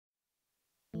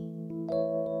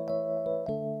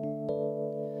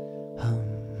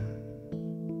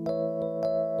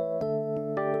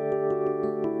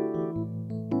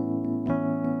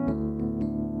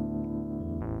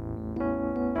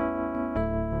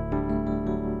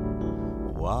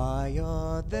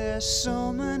There's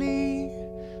so many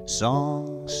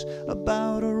songs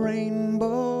about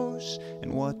rainbows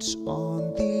and what's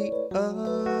on the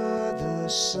other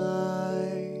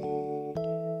side.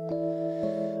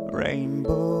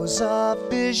 Rainbows are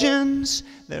visions,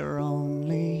 they're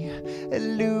only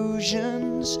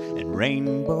illusions, and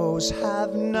rainbows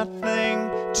have nothing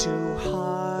to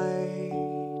hide.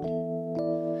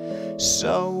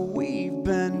 So we've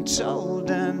been told,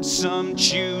 and some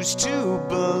choose to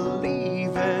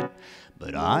believe it,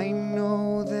 but I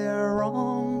know they're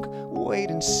wrong. Wait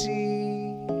and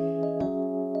see.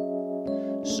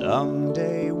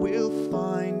 Someday we'll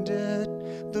find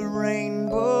it, the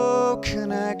rainbow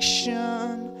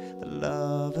connection, the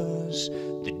lovers,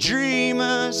 the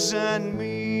dreamers, and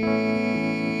me.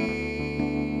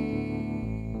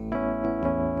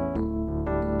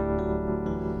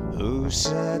 Who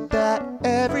said that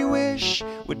every wish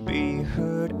would be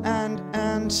heard and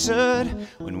answered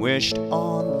when wished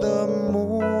on the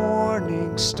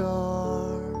morning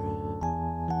star?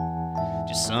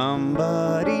 Just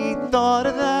somebody thought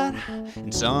of that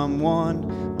and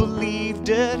someone believed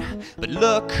it, but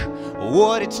look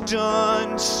what it's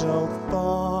done so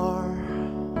far.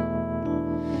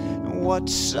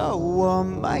 What's so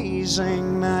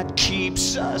amazing that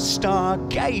keeps us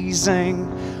stargazing?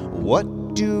 What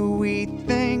do we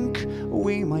think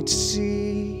we might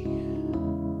see?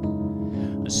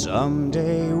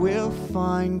 Someday we'll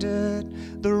find it,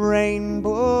 the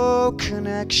rainbow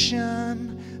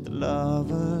connection, the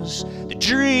lovers, the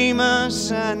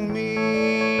dreamers, and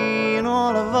me, and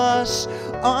all of us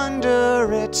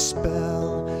under its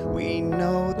spell. We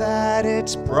know that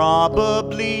it's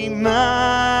probably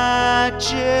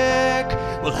magic.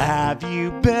 Well, have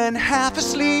you been half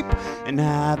asleep? And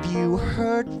have you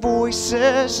heard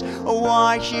voices? Oh,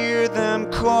 I hear them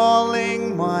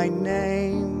calling my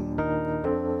name.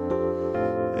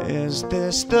 Is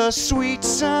this the sweet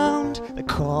sound that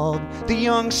called the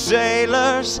young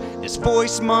sailors? This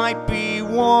voice might be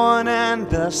one and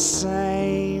the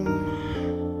same,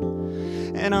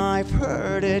 and I've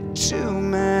heard it too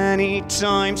many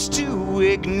times to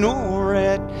ignore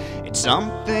it. It's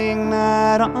something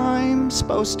that I'm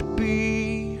supposed to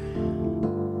be.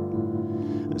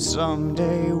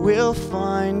 Someday we'll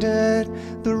find it,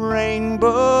 the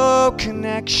rainbow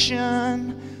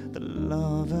connection, the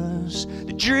lovers,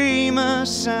 the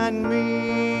dreamers, and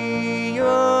me.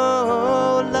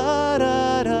 Oh, la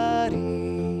da da.